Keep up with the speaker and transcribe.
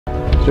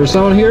there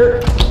someone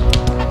here?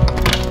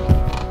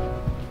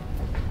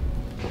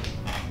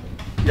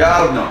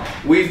 Jarno,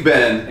 we've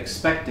been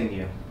expecting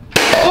you.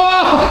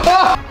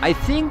 I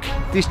think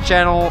this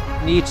channel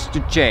needs to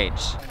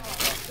change.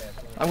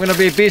 I'm gonna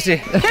be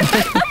busy.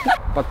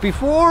 But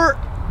before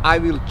I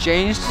will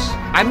change,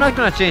 I'm not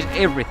gonna change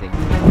everything.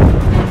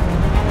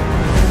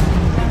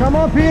 Come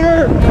on,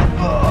 Peter!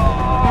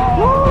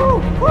 Woo!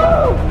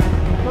 Woo!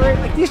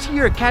 Like, this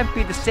year can't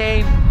be the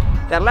same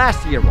that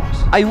last year was.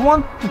 I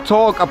want to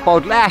talk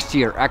about last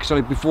year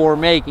actually before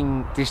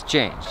making this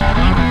change.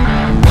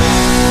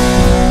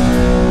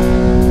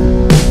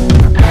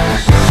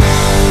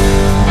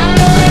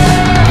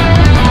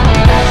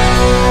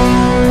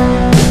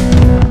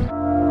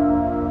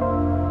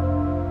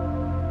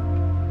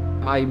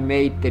 I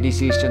made the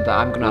decision that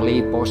I'm gonna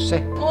leave Bosse.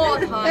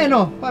 Hey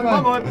no, bye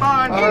bye.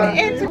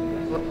 Bye.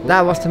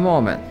 That was the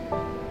moment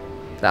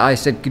that I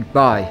said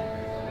goodbye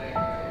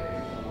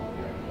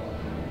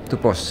to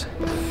Bosse.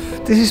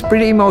 This is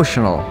pretty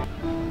emotional.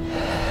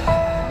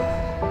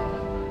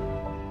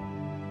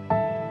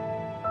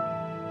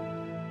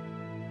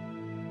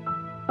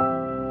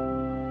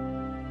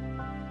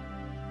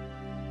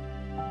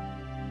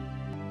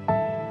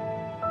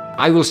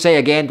 I will say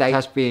again that it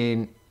has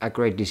been a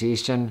great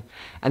decision.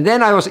 And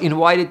then I was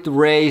invited to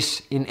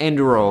race in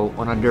enduro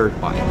on a dirt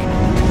bike.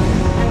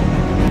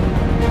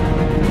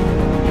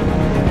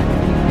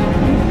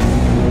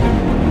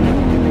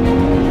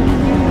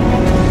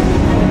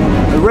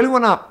 I really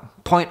want to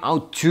point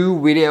out two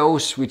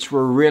videos which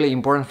were really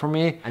important for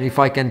me. And if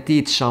I can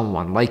teach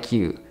someone like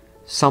you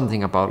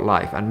something about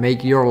life and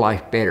make your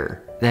life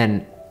better,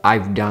 then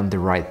I've done the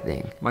right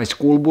thing. My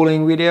school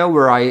bullying video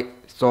where I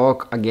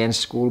talk against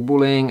school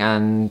bullying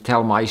and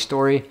tell my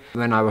story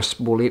when I was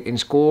bullied in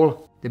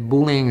school. The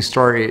bullying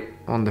started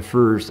on the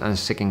first and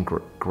second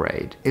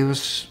grade. It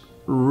was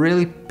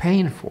really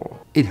painful.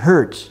 It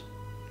hurts.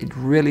 It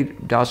really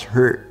does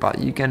hurt, but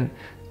you can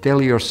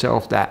tell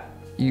yourself that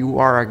you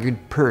are a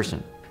good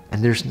person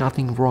and there's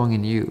nothing wrong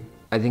in you.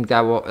 I think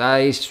that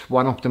is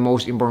one of the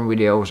most important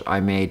videos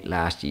I made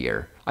last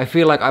year. I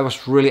feel like I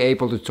was really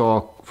able to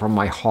talk from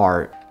my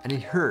heart and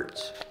it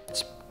hurts.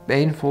 It's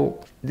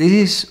painful. This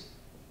is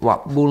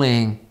what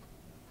bullying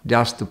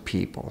does to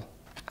people.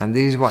 And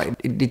this is what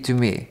it did to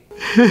me.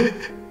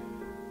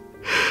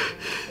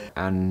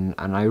 and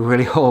I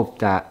really hope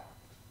that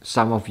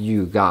some of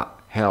you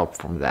got help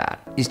from that.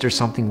 Is there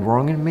something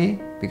wrong in me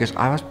because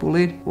I was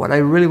bullied? What I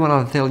really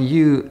want to tell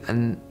you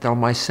and tell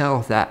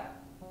myself that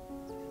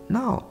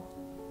no,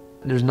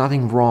 there's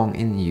nothing wrong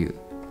in you.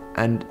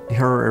 And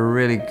you're a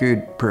really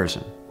good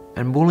person.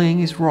 And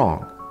bullying is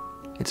wrong.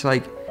 It's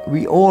like,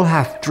 we all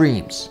have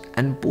dreams,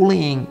 and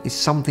bullying is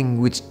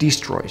something which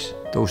destroys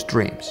those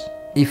dreams.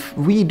 If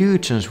we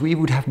Dudesons, we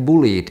would have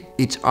bullied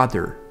each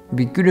other,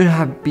 we couldn't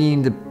have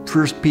been the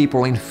first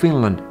people in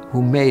Finland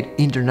who made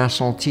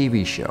international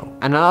TV show.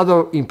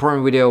 Another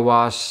important video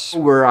was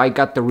where I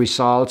got the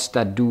results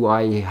that do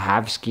I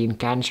have skin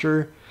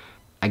cancer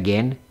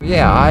again.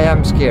 Yeah, I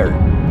am scared.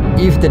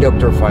 If the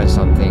doctor finds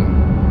something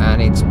and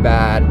it's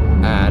bad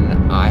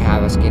and I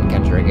have a skin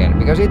cancer again,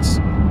 because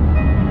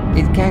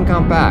it can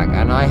come back,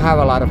 and I have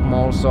a lot of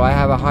moles, so I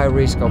have a high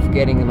risk of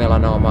getting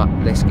melanoma,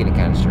 the skin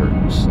cancer.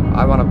 So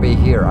I want to be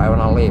here, I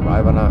want to live,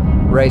 I want to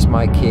raise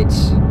my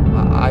kids.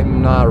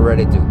 I'm not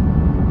ready to.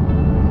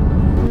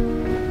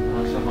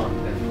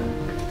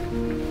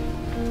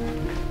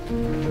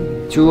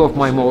 Two of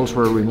my moles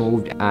were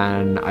removed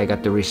and I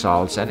got the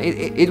results, and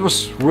it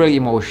was really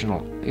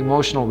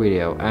emotional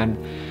video. And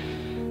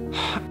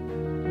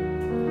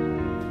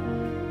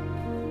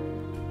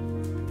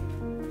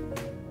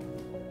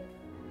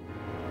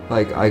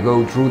like, I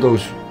go through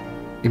those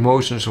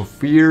emotions of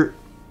fear.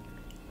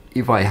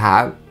 If I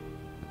have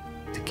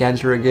the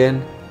cancer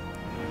again,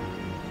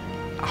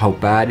 how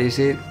bad is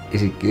it?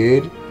 Is it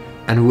good?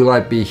 And will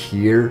I be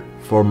here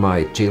for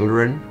my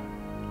children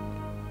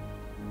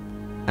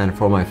and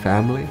for my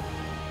family?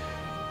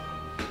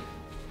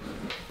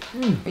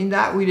 In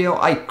that video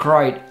I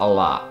cried a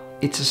lot.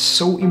 It's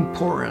so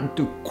important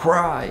to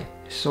cry.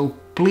 So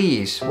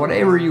please,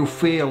 whatever you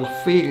feel,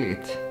 feel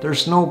it.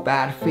 There's no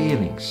bad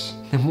feelings.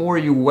 The more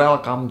you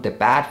welcome the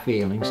bad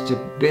feelings, the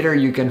better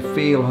you can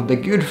feel the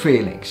good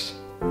feelings.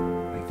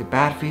 Like, the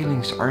bad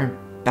feelings aren't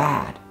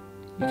bad.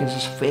 You can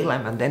just feel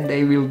them and then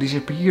they will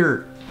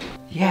disappear.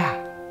 Yeah,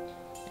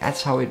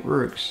 that's how it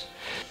works.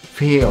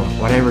 Feel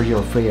whatever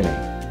you're feeling.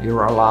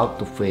 You're allowed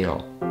to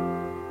feel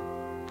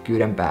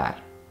good and bad.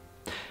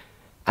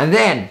 And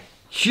then,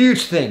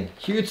 huge thing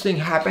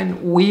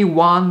happened. We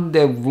won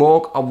the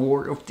Vlog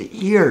Award of the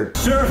Year.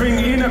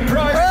 Surfing in a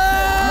prize.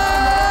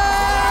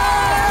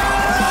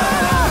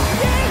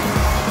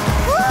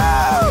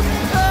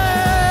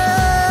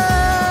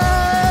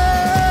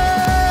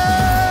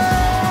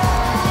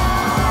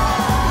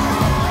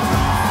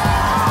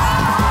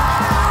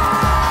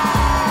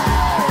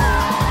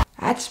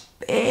 That's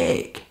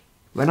big.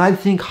 When I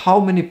think how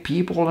many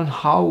people and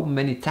how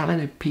many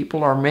talented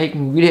people are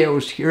making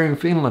videos here in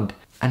Finland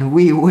and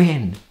we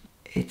win,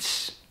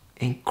 it's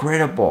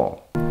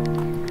incredible.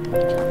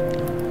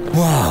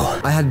 Wow,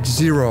 I had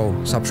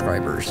 0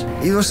 subscribers.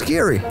 It was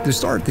scary to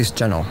start this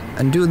channel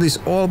and do this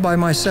all by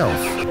myself.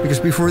 Because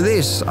before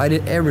this, I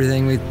did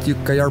everything with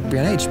Jukka, Jarppi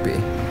and HP.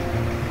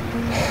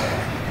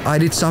 I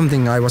did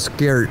something I was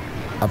scared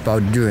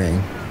about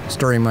doing,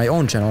 starting my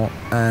own channel,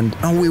 and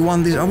we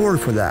won this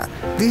award for that.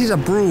 This is a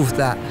proof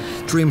that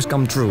dreams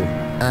come true,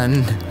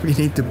 and we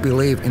need to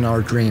believe in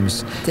our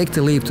dreams, take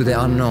the leap to the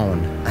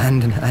unknown,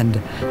 and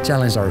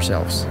challenge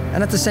ourselves.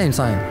 And at the same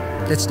time,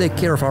 let's take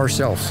care of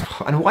ourselves.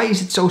 And why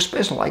is it so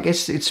special? I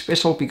guess it's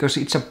special because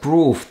it's a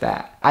proof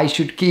that I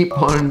should keep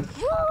on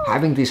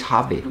having this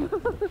hobby,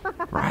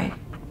 right?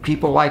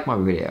 People like my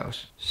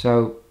videos,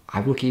 so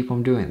I will keep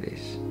on doing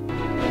this.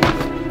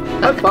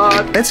 Have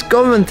fun! Let's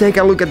go and take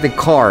a look at the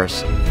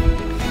cars.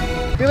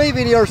 Believe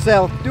in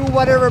yourself, do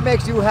whatever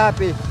makes you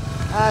happy,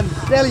 and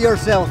tell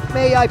yourself,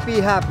 may I be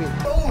happy.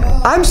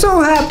 I'm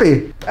so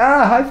happy!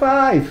 Ah, high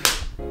five!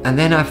 And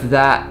then after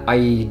that,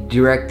 I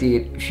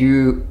directed a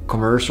few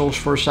commercials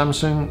for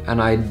Samsung, and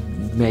I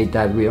made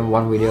that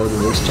one video to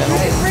this channel.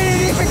 It's really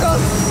difficult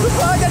to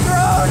fly the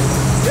drone!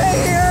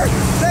 Stay here!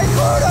 Take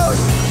photos!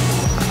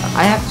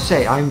 I have to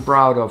say, I'm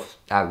proud of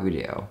that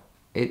video.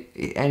 It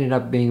ended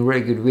up being a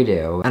really good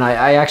video. And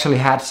I actually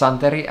had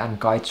Santeri and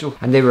Kaitsu,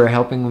 and they were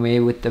helping me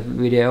with the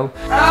video.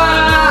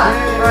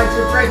 It's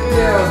a great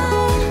video!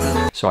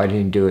 So I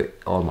didn't do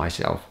it all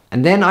myself.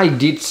 And then I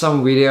did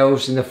some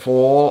videos in the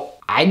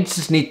fall. I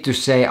just need to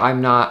say I'm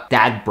not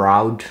that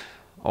proud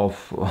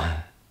of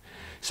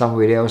some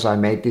videos I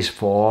made this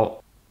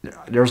fall.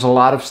 There's a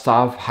lot of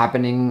stuff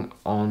happening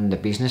on the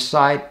business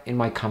side in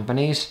my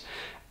companies,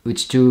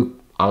 which took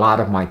a lot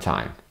of my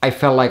time. I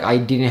felt like I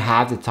didn't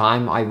have the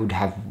time I would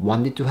have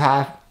wanted to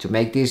have to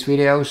make these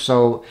videos.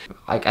 So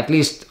like, at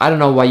least, I don't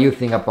know what you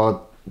think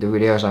about the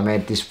videos I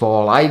made this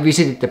fall. I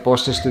visited the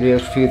poster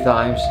studios a few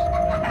times.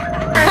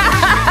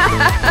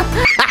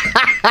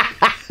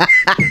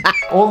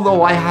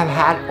 Although I have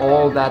had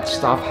all that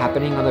stuff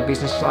happening on the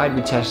business side,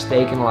 which has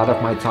taken a lot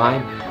of my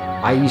time,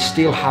 I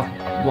still have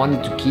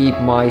wanted to keep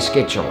my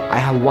schedule. I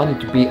have wanted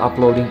to be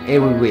uploading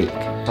every week.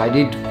 So I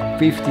did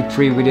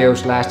 53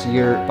 videos last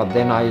year, but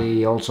then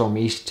I also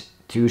missed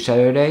 2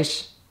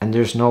 Saturdays, and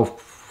there's no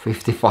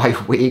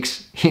 55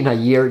 weeks in a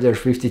year, there's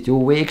 52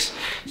 weeks.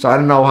 So I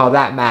don't know how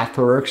that math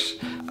works.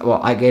 Well,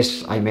 I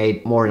guess I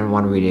made more than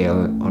one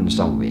video on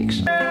some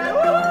weeks.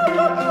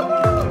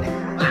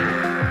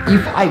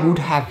 If I would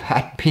have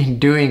been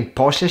doing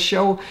Porsche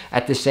show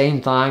at the same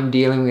time,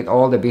 dealing with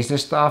all the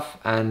business stuff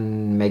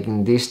and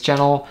making this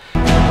channel.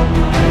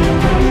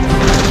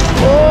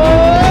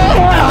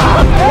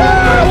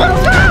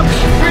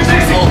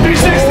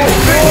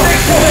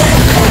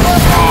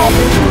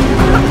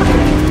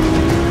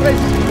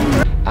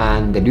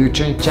 And the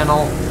Dudeson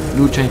channel.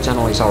 Dudeson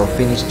channel is our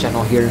Finnish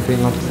channel here in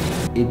Finland.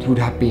 It would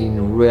have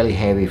been really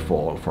heavy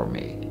fall for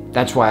me.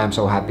 That's why I'm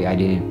so happy I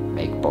didn't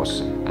make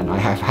Porsche. And I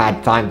have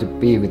had time to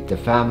be with the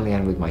family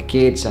and with my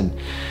kids and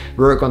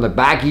work on the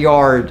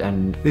backyard,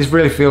 and this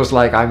really feels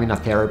like I'm in a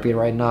therapy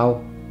right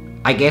now.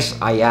 I guess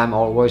I am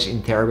always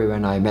in therapy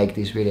when I make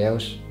these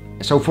videos.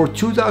 So for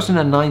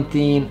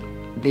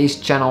 2019, this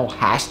channel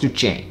has to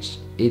change.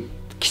 It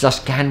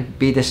just can't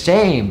be the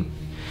same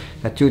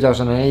that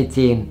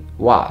 2018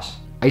 was.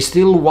 I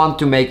still want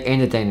to make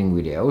entertaining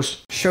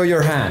videos. Show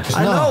your hand.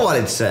 I know what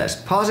it says.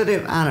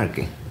 Positive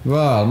anarchy.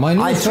 Well, my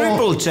new I phone,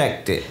 triple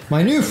checked it.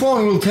 my new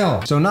phone will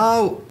tell. So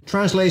now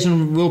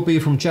translation will be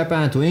from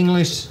Japan to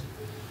English.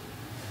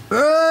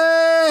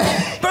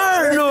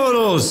 Bird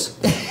noodles!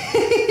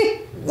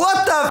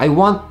 What the? I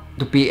want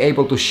to be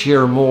able to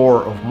share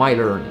more of my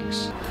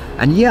learnings.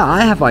 And yeah,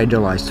 I have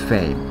idolized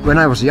fame. When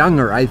I was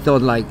younger, I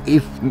thought like,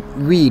 if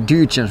we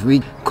Dudesons,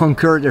 we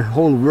conquer the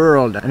whole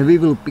world and we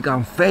will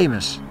become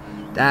famous,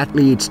 that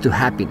leads to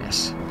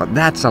happiness. But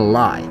that's a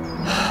lie.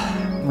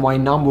 My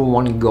number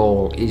one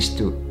goal is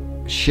to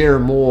share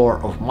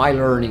more of my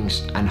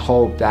learnings and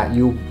hope that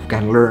you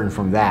can learn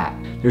from that.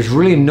 There's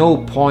really no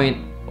point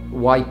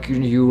why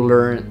couldn't you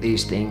learn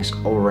these things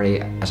already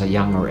as a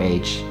younger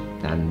age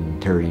than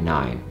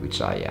 39,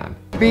 which I am.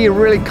 Be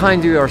really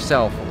kind to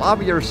yourself,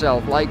 love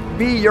yourself, like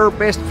be your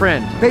best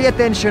friend. Pay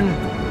attention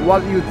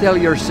what you tell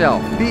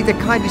yourself. Be the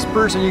kindest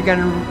person you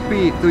can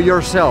be to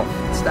yourself.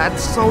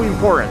 That's so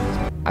important.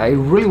 I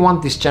really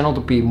want this channel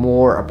to be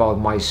more about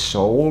my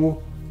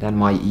soul than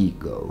my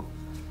ego.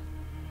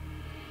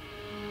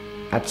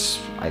 That's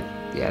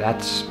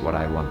what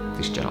I want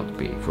this channel to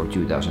be for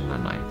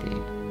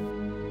 2019.